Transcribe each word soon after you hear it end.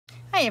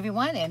Hi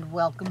everyone, and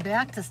welcome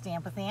back to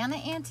Stamp with Anna,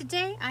 and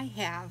today I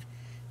have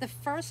the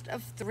first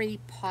of 3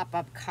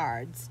 pop-up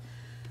cards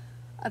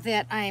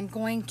that I am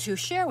going to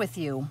share with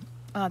you.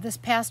 This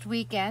past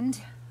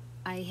weekend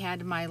I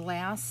had my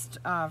last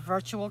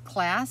virtual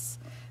class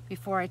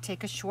before I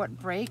take a short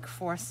break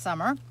for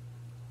summer,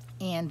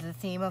 and the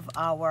theme of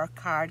our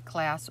card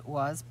class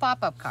was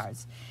pop-up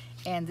cards,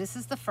 and this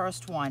is the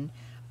first one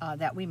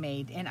that we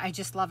made, and I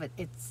just love it.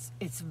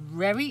 It's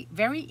very,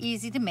 very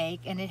easy to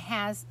make, and it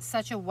has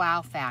such a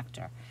wow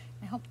factor.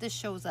 I hope this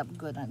shows up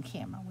good on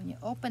camera. When you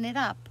open it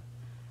up,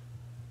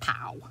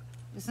 pow!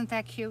 Isn't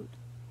that cute?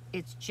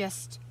 It's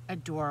just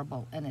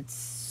adorable, and it's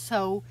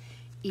so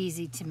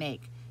easy to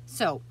make.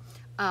 So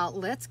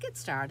let's get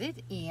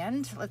started,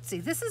 and let's see.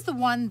 This is the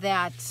one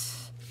that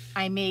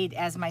I made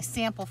as my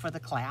sample for the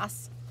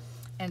class,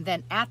 and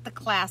then at the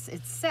class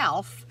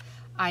itself,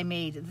 I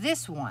made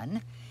this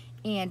one.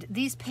 And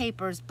these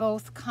papers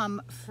both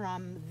come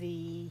from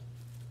the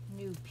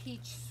new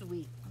Peach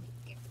Suite.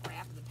 Let me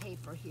grab the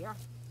paper here.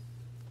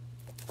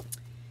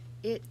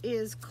 It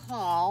is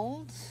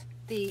called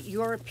the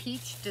You're a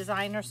Peach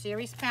Designer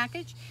Series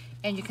package.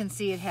 And you can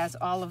see it has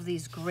all of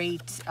these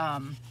great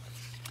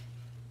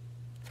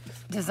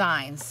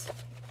designs.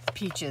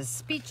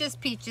 Peaches, peaches,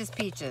 peaches,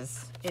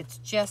 peaches. It's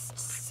just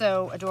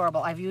so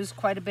adorable. I've used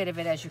quite a bit of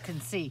it, as you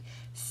can see.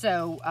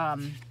 So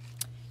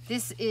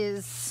this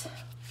is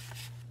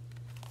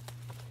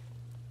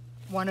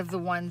one of the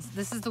ones.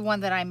 This is the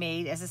one that I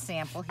made as a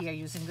sample here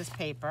using this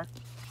paper,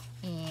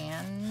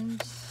 and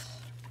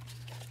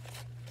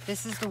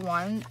this is the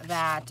one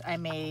that I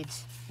made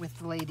with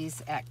the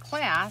ladies at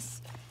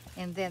class.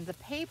 And then the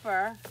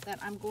paper that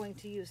I'm going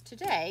to use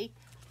today,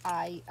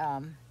 I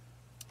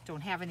don't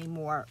have any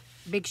more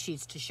big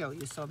sheets to show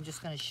you, so I'm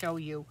just going to show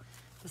you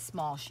the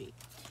small sheet.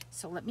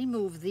 So let me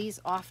move these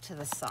off to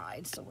the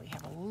side so we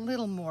have a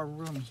little more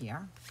room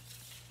here.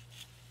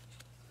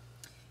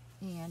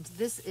 And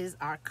this is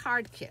our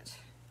card kit.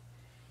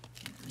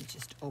 Let me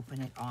just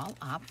open it all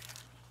up.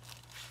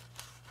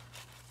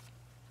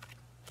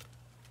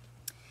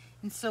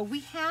 And so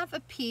we have a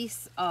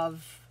piece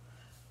of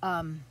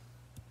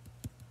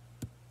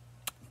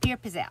Dear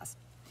Pizzazz,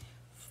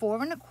 4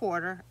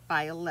 1/4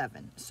 by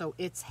 11. So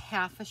it's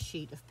half a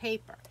sheet of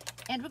paper.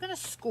 And we're going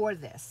to score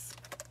this.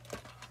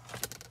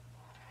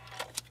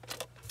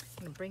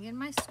 I'm going to bring in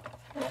my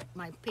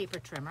paper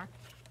trimmer,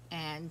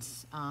 and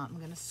I'm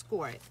going to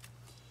score it.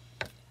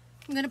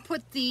 I'm going to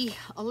put the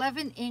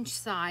 11-inch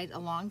side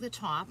along the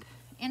top,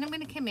 and I'm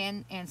going to come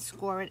in and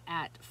score it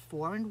at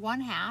 4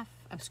 1/2.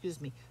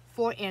 Excuse me,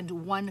 4 1/4.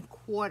 I'm going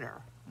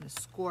to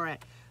score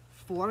it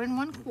 4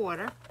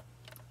 1/4,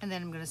 and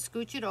then I'm going to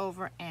scooch it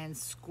over and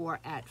score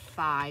at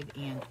 5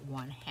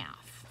 1/2.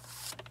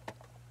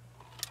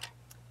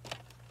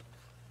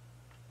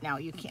 Now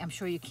I'm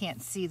sure you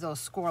can't see those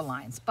score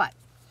lines, but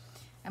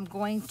I'm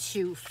going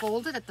to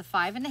fold it at the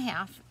 5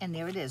 1/2, and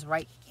there it is,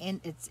 right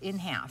in. It's in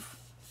half.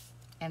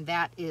 And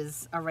that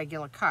is a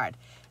regular card.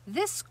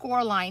 This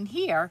score line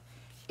here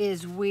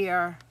is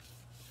where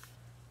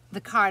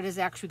the card is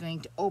actually going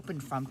to open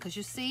from, because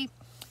you see,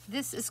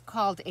 this is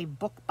called a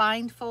book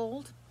bind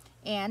fold,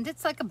 and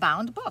it's like a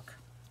bound book.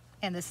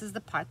 And this is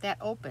the part that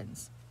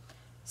opens.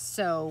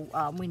 So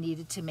we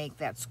needed to make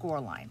that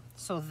score line.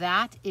 So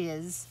that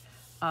is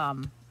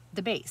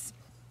the base.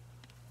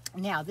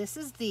 Now, this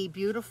is the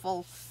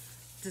beautiful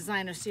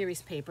Designer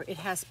Series paper. It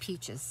has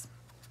peaches.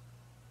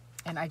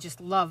 And I just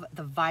love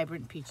the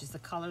vibrant peaches. The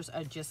colors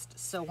are just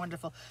so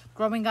wonderful.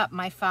 Growing up,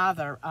 my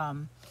father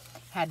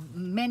had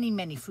many,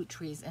 many fruit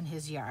trees in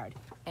his yard.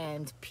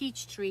 And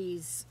peach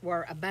trees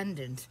were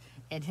abundant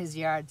in his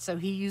yard. So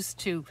he used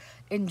to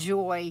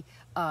enjoy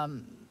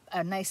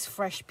a nice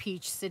fresh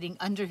peach sitting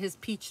under his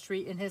peach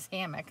tree in his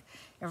hammock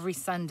every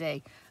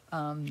Sunday.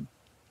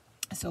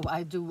 So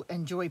I do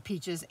enjoy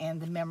peaches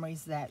and the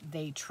memories that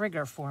they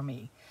trigger for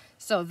me.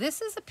 So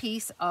this is a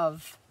piece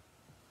of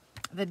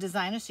the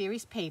Designer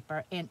Series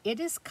paper, and it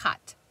is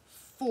cut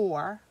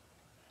 4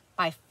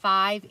 by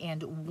 5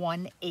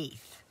 1/8.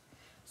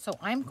 So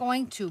I'm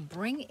going to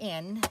bring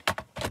in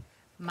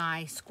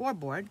my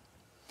scoreboard,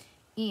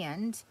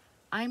 and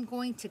I'm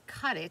going to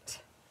cut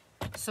it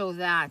so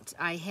that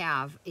I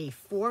have a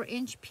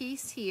 4-inch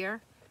piece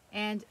here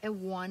and a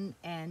 1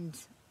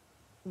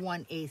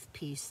 1/8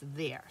 piece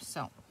there.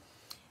 So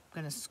I'm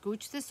going to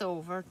scooch this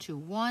over to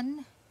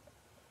 1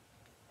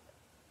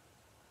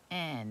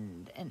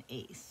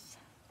 1/8.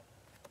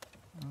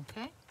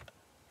 Okay.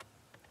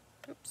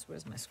 Oops,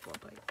 where's my score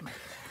blade? My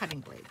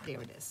cutting blade.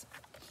 There it is.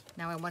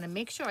 Now I want to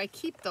make sure I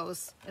keep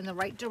those in the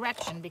right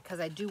direction, because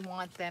I do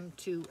want them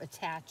to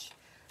attach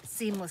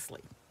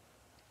seamlessly.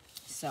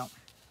 So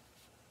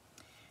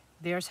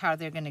there's how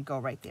they're going to go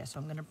right there. So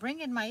I'm going to bring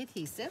in my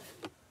adhesive,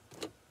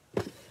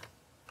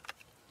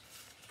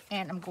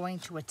 and I'm going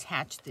to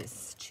attach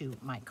this to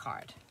my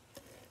card.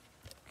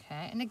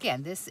 Okay, and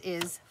again, this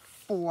is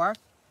 4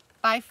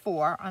 by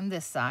 4 on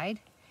this side,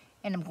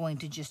 and I'm going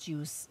to just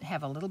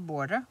have a little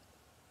border.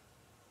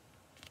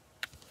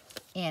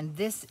 And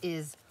this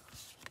is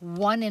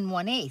 1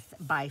 1/8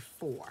 by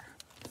 4.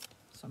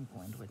 So I'm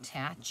going to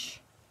attach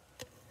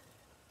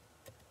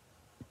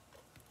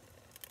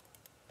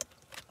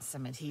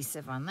some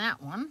adhesive on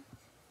that one.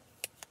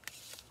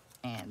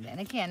 And then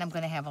again, I'm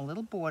going to have a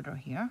little border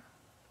here.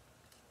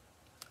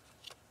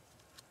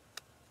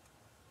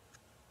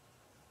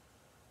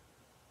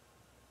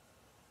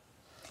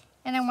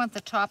 And I want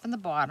the top and the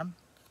bottom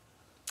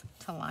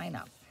to line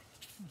up.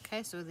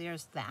 Okay, so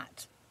there's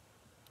that.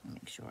 Let me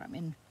make sure I'm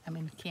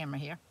in camera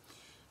here.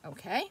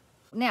 Okay.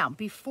 Now,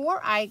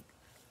 before I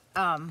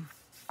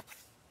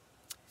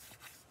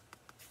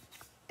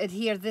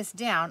adhere this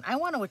down, I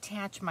want to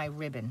attach my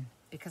ribbon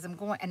because I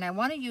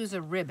want to use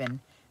a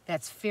ribbon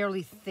that's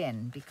fairly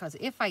thin, because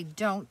if I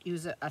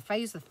use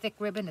a thick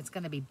ribbon, it's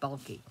going to be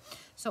bulky.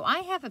 So I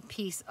have a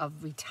piece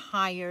of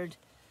retired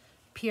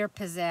Pierre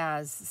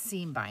Pizzazz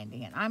seam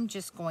binding, and I'm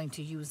just going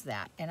to use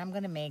that, and I'm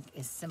going to make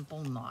a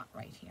simple knot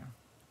right here.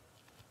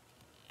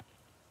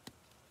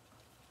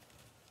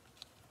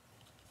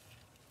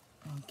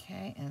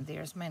 Okay, and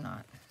there's my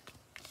knot.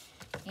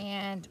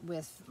 And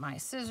with my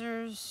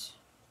scissors,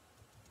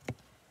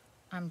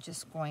 I'm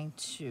just going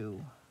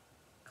to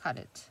cut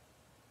it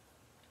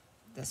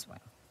this way.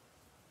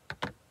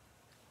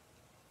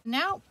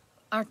 Now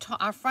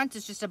our front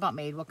is just about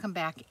made. We'll come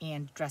back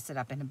and dress it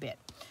up in a bit.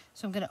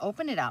 So I'm going to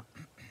open it up,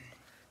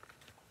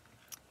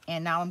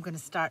 and now I'm going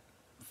to start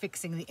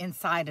fixing the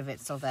inside of it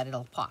so that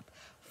it'll pop.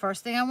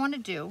 First thing I want to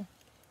do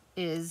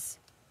is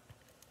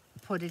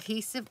put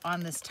adhesive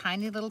on this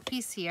tiny little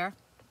piece here,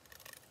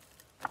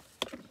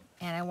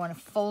 and I want to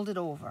fold it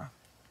over.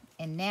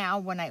 And now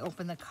when I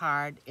open the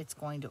card, it's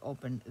going to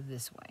open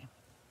this way.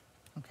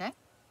 Okay?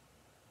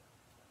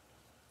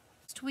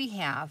 Next we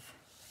have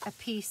a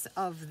piece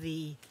of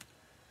the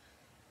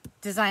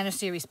Designer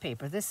Series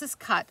paper. This is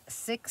cut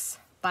 6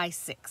 by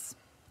 6.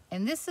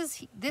 And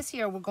this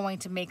here we're going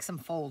to make some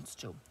folds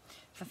to.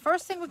 The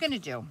first thing we're going to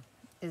do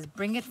is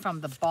bring it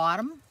from the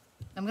bottom.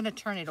 I'm going to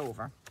turn it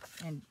over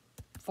and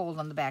fold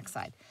on the back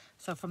side.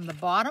 So from the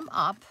bottom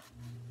up,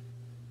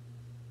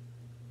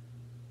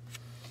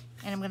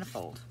 and I'm going to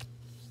fold.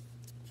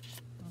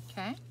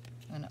 Okay,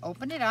 I'm going to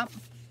open it up,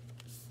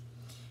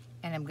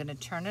 and I'm going to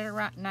turn it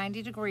around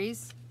 90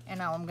 degrees, and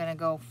now I'm going to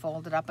go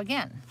fold it up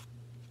again.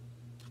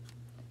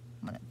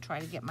 I'm going to try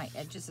to get my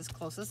edges as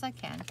close as I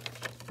can.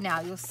 Now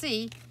you'll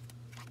see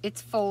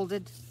it's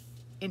folded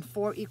in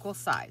 4 equal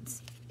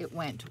sides. It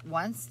went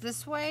once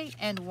this way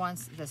and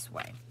once this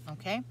way,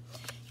 okay?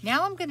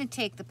 Now I'm going to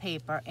take the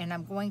paper and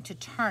I'm going to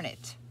turn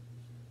it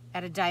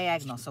at a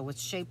diagonal, so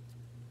it's shaped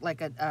like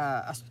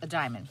a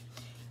diamond.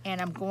 And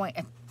I'm going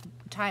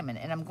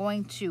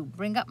to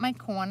bring up my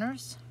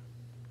corners,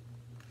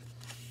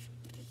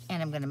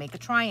 and I'm going to make a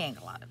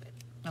triangle out of it,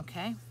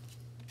 okay?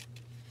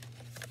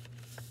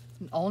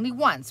 Only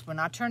once, we're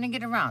not turning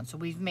it around. So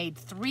we've made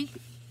 3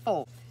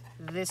 folds,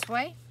 this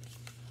way,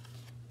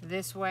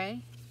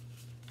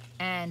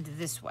 and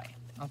this way,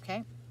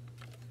 okay?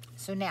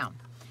 So now,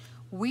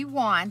 we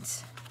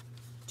want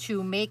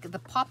to make the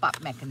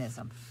pop-up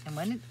mechanism. And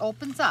when it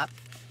opens up,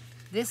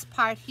 this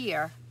part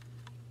here,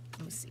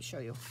 let me see, show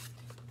you.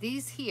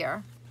 These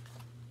here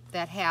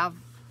that have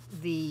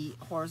the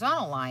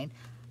horizontal line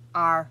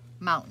are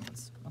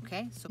mountains,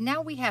 okay? So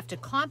now we have to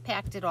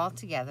compact it all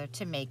together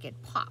to make it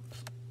pop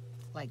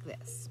like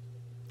this,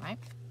 right?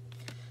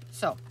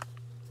 So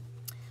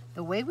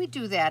the way we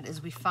do that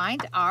is we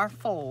find our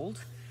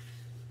fold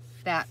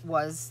that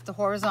was the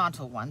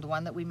horizontal one, the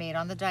one that we made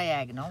on the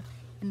diagonal,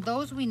 and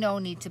those we know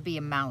need to be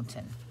a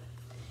mountain.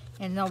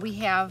 And now we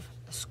have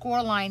a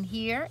score line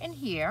here and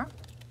here,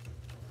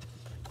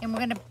 and we're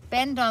going to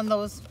bend on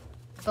those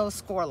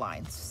score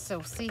lines.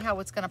 So see how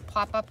it's going to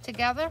pop up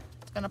together?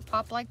 It's going to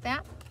pop like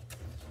that.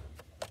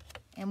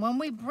 And when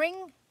we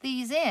bring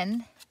these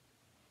in,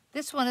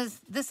 this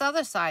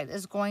other side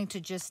is going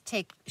to just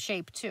take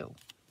shape too.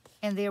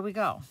 And there we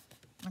go.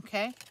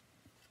 Okay?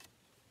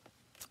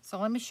 So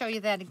let me show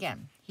you that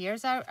again.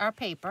 Here's our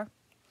paper.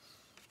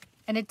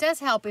 And it does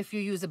help if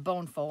you use a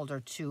bone folder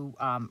to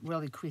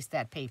really crease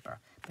that paper.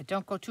 But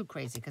don't go too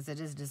crazy because it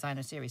is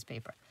Designer Series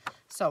paper.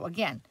 So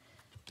again,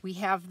 we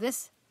have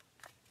this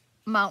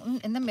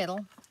mountain in the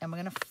middle, and we're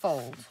going to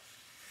fold.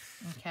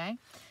 Okay?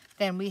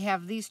 Then we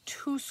have these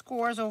 2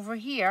 scores over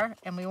here,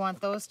 and we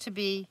want those to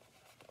be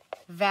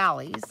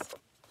valleys.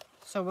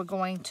 So we're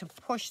going to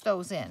push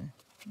those in.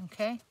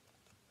 Okay?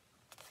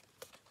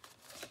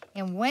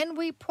 And when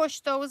we push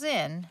those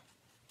in,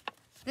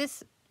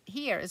 this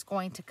here is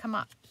going to come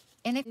up.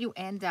 And if you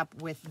end up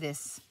with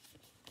this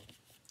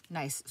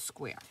nice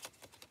square.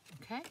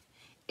 Okay?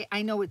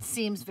 I know it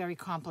seems very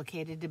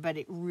complicated, but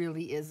it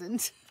really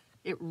isn't.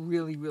 It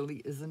really,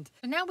 really isn't.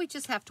 So now we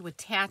just have to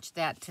attach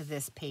that to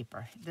this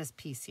paper, this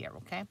piece here,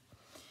 okay?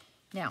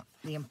 Now,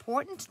 the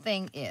important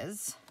thing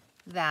is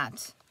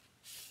that,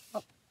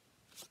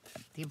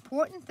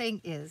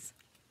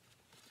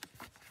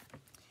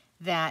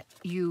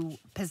 you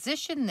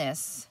position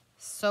this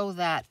so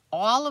that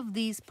all of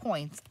these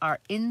points are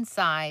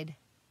inside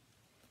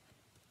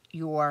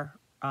your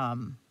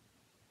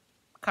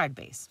card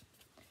base.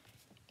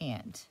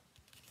 And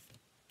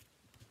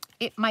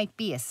It might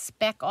be a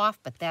speck off,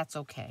 but that's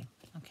okay.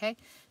 Okay,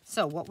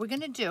 so what we're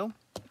going to do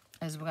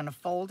is we're going to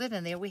fold it,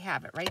 and there we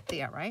have it right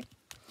there, right?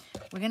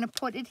 We're going to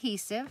put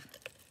adhesive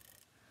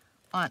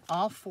on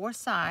all 4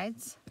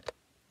 sides.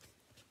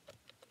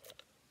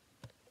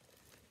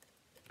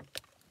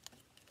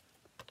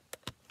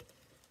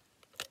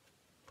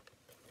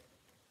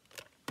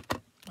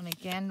 And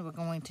again, we're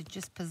going to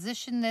just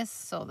position this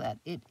so that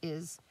it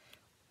is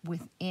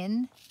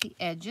within the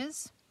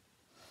edges.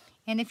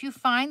 And if you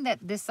find that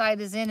this side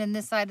is in and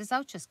this side is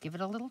out, just give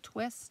it a little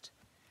twist.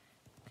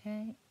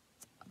 Okay,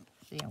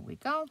 there we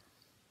go.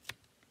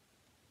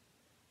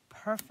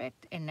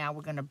 Perfect. And now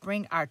we're going to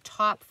bring our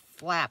top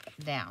flap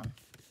down.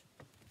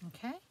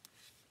 Okay,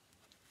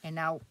 and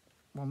now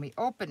when we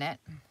open it,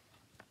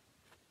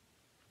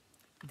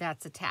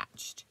 that's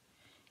attached.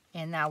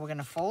 And now we're going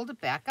to fold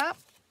it back up,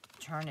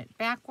 turn it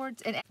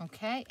backwards, and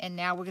okay, and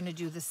now we're going to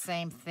do the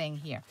same thing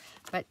here.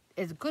 But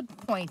a good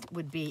point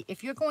would be,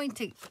 if you're going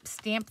to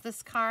stamp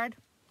this card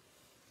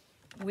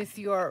with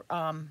your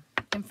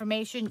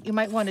information, you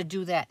might want to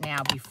do that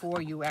now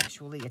before you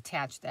actually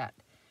attach that,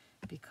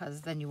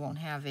 because then you won't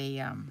have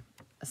a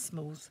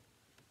smooth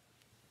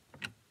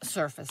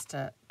surface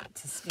to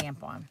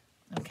stamp on.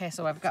 Okay,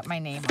 so I've got my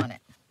name on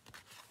it.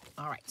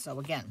 All right, so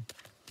again,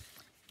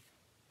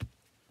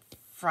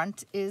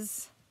 front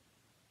is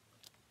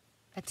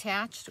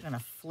attached. We're going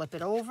to flip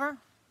it over,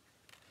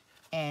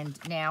 and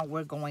now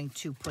we're going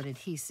to put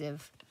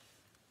adhesive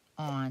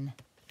on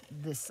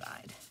this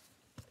side.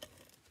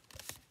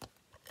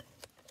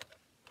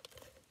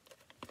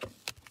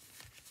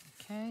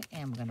 Okay,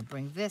 and we're going to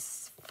bring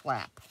this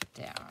flap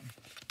down.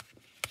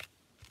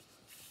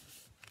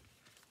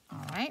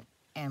 All right,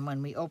 and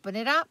when we open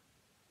it up,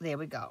 there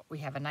we go. We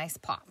have a nice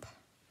pop.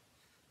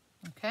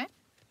 Okay,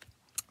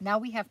 now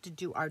we have to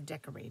do our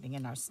decorating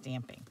and our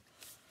stamping.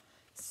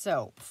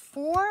 So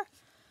for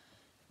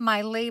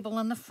my label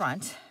in the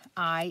front,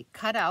 I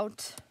cut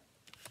out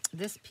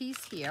this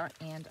piece here,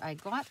 and I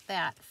got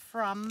that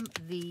from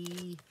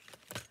the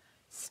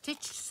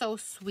Stitched So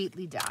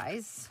Sweetly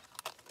dies,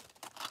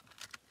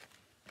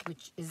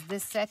 which is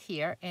this set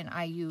here, and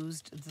I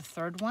used the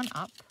 3rd one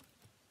up.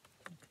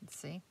 You can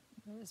see,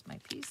 there's my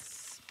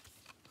piece.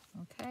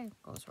 Okay,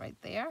 goes right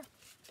there.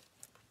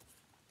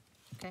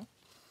 Okay,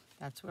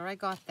 that's where I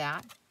got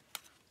that.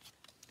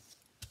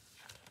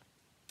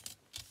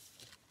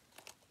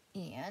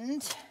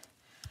 And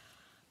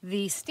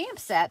the stamp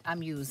set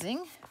I'm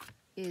using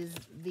is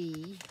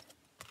the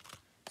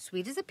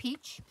Sweet as a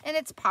Peach, and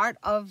it's part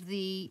of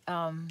the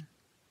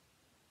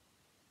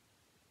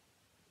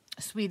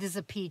Sweet as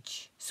a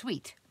Peach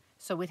suite.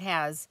 So it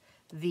has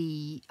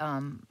the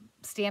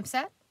stamp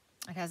set,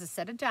 it has a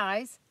set of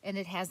dies, and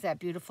it has that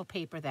beautiful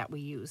paper that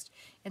we used.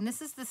 And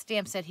this is the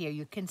stamp set here.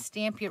 You can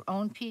stamp your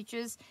own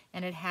peaches,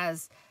 and it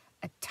has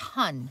a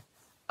ton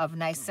of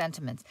nice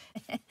sentiments.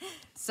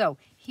 So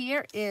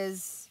here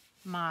is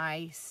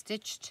my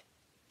stitched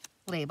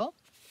label,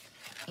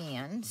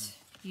 and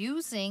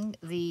using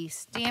the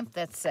stamp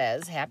that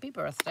says Happy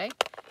Birthday,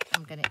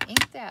 I'm going to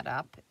ink that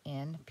up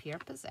in Pierre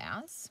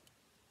Pizzazz.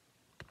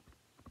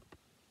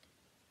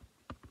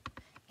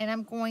 And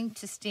I'm going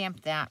to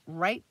stamp that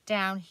right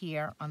down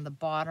here on the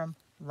bottom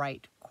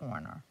right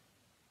corner.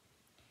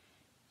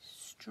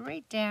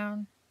 Straight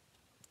down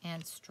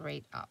and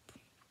straight up.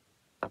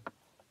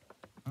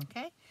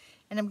 Okay,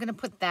 and I'm going to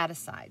put that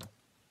aside.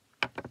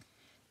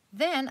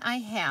 Then I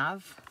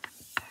have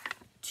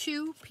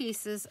 2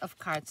 pieces of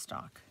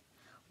cardstock.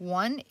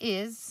 One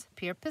is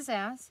Pierre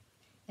Pizzazz,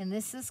 and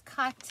this is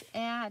cut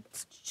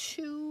at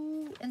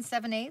 2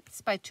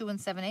 7/8 by 2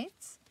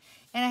 7/8.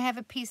 And I have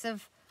a piece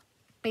of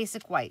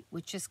Basic White,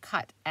 which is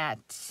cut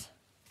at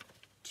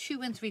 2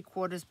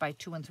 3/4 by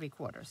 2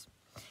 3/4.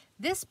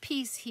 This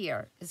piece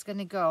here is going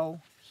to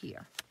go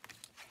here.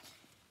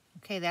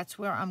 Okay, that's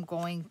where I'm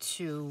going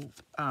to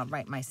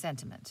write my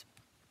sentiment.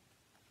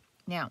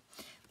 Now,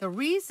 the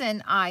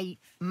reason I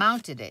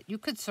mounted it, you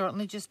could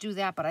certainly just do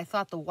that, but I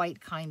thought the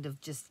white kind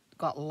of just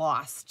got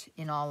lost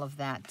in all of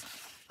that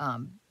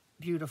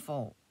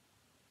beautiful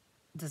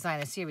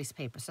designer series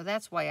paper. So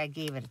that's why I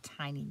gave it a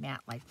tiny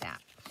mat like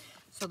that.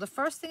 So the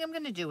first thing I'm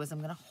going to do is I'm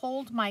going to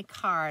hold my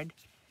card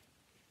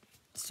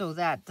so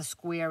that the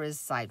square is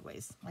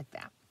sideways like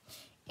that.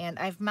 And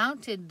I've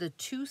mounted the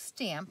 2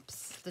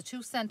 stamps, the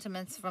 2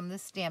 sentiments from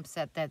this stamp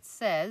set that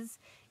says,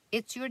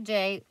 "It's your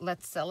day,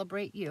 let's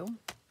celebrate you."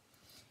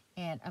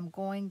 And I'm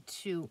going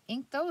to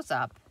ink those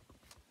up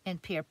in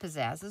Pierre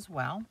Pizzazz as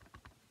well.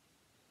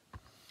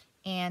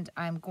 And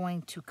I'm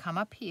going to come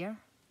up here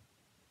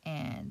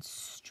and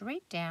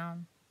straight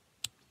down,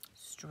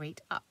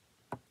 straight up.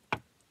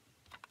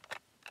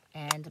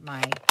 And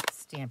my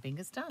stamping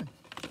is done.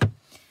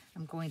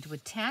 I'm going to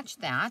attach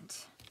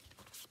that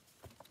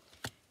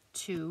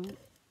to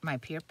my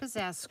Pierre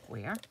Pizzazz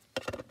square.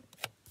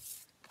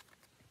 It's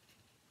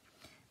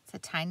a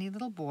tiny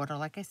little border.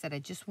 Like I said, I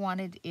just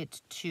wanted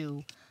it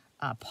to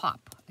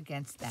pop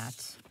against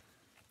that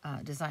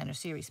designer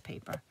series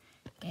paper.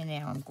 And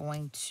now I'm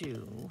going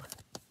to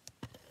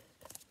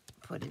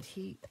put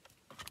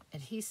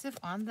adhesive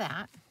on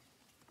that.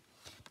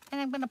 And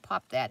I'm going to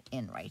pop that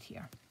in right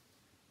here.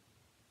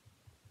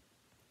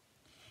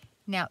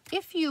 Now,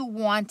 if you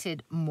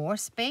wanted more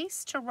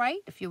space to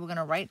write, if you were going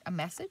to write a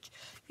message,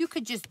 you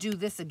could just do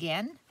this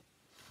again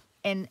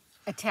and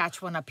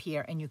attach one up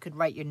here, and you could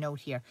write your note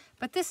here.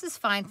 But this is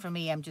fine for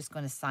me. I'm just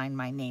going to sign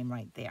my name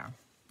right there.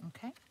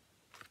 Okay?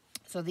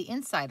 So the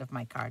inside of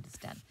my card is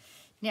done.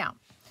 Now,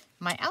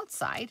 my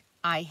outside,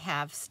 I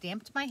have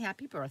stamped my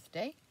happy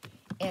birthday,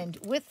 and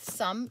with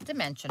some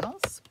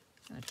dimensionals,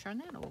 I'm going to turn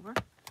that over.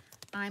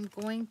 I'm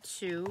going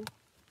to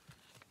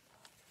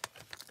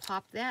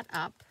pop that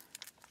up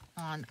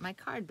on my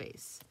card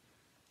base.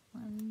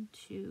 1,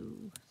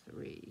 2,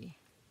 3,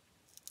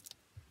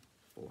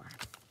 4.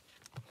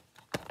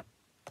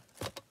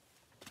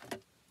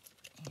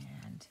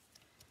 And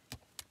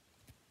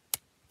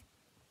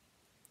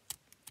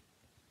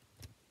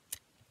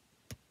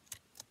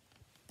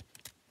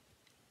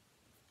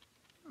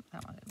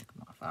that one didn't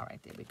come off. All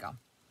right, there we go.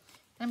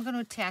 I'm going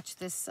to attach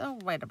this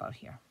right about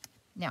here.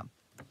 Now,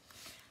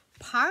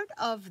 part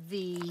of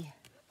the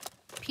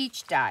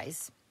peach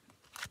dies,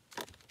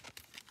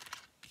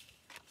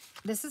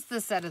 this is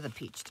the set of the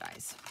peach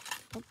dies.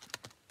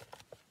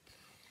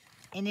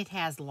 And it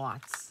has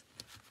lots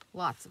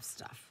of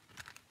stuff.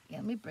 Yeah,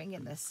 let me bring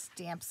in this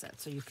stamp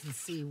set so you can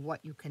see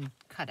what you can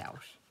cut out.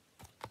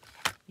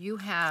 You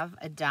have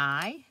a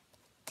die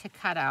to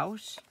cut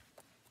out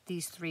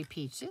these 3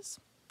 peaches.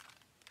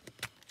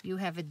 You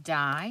have a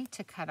die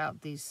to cut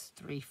out these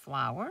 3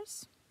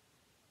 flowers.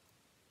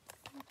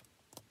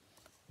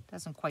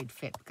 Doesn't quite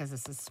fit because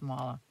this is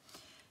smaller.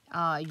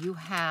 You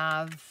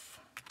have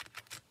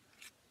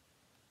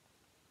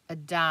a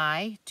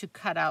die to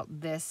cut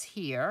out this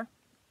here.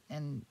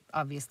 And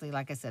obviously,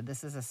 like I said,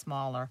 this is a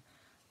smaller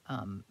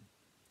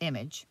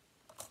image.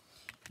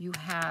 You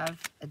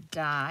have a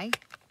die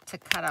to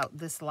cut out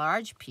this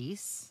large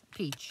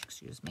peach,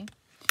 excuse me.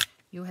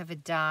 You have a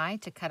die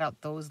to cut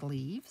out those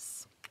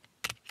leaves.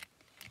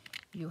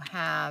 You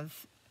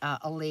have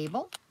a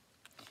label.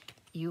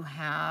 You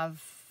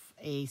have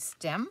a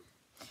stem.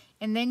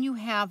 And then you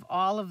have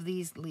all of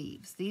these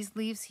leaves. These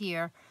leaves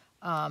here,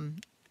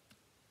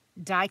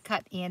 die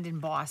cut and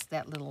embossed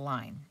that little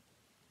line.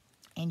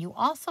 And you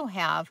also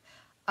have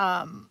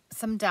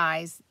some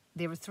dies.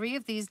 There were 3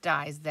 of these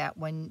dies that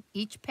when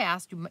each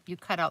passed, you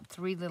cut out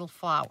 3 little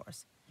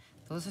flowers.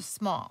 Those are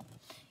small.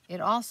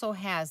 It also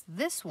has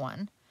this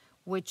one,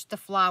 which the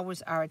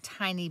flowers are a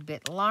tiny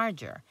bit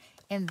larger.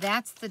 And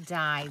that's the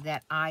die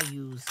that I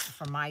use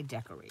for my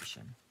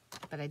decoration.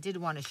 But I did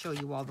want to show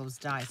you all those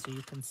dies so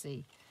you can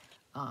see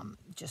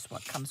just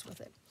what comes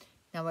with it.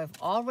 Now I've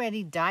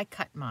already die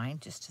cut mine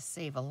just to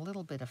save a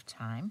little bit of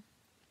time.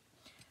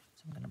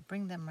 So I'm going to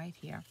bring them right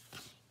here.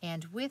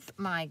 And with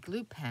my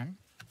glue pen,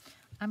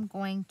 I'm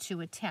going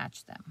to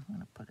attach them. I'm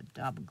going to put a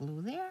dab of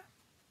glue there,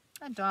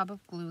 a dab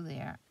of glue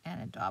there,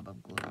 and a dab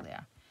of glue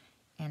there.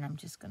 And I'm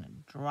just going to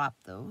drop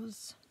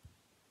those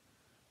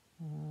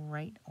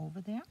right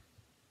over there.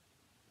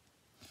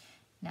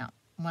 Now,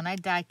 when I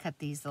die cut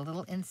these, the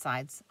little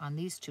insides on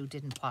these 2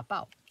 didn't pop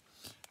out.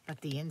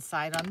 But the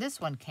inside on this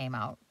one came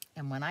out.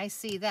 And when I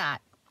see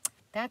that,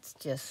 that's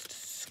just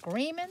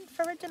screaming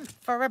for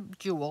a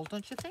jewel,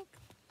 don't you think?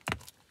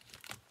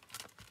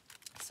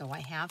 So I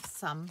have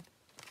some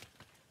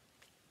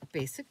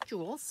basic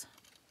jewels.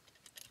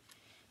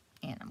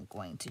 And I'm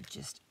going to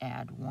just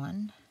add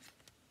one.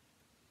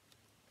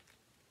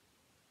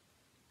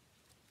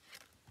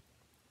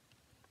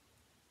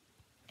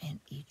 And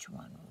each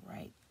one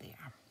right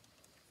there.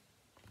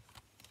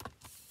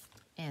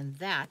 And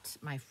that,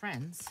 my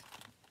friends,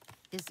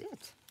 is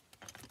it.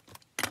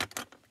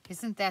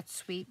 Isn't that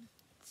sweet?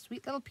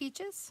 Sweet little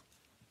peaches?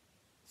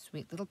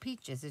 Sweet little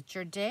peaches. It's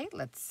your day.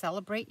 Let's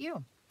celebrate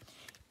you.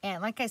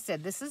 And like I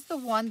said, this is the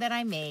one that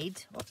I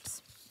made,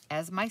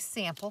 as my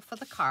sample for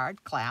the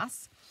card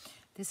class.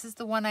 This is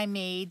the one I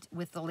made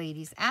with the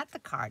ladies at the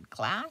card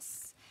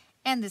class.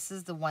 And this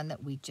is the one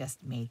that we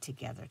just made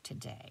together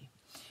today.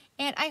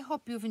 And I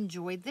hope you've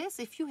enjoyed this.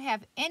 If you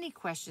have any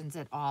questions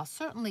at all,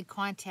 certainly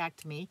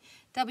contact me,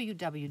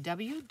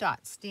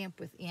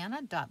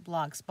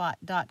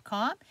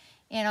 www.stampwithanna.blogspot.com,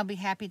 and I'll be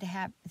happy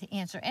to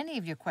answer any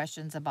of your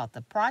questions about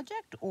the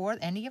project or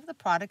any of the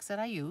products that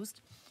I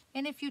used.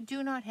 And if you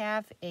do not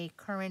have a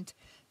current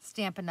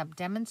Stampin' Up!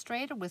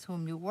 Demonstrator with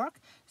whom you work,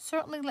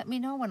 certainly let me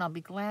know, and I'll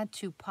be glad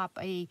to pop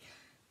a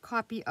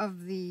copy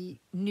of the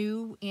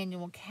new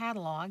annual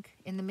catalog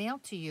in the mail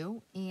to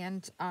you.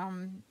 And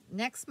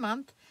next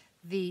month,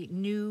 the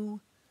new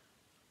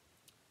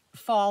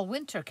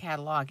fall-winter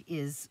catalog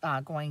is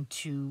going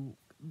to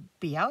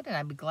be out, and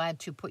I'd be glad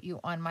to put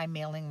you on my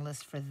mailing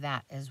list for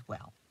that as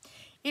well.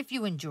 If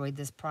you enjoyed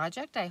this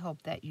project, I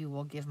hope that you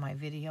will give my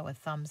video a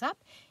thumbs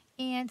up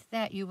and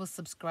that you will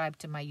subscribe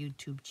to my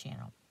YouTube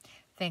channel.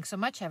 Thanks so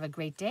much. Have a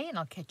great day, and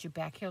I'll catch you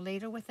back here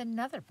later with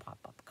another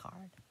pop-up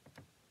card.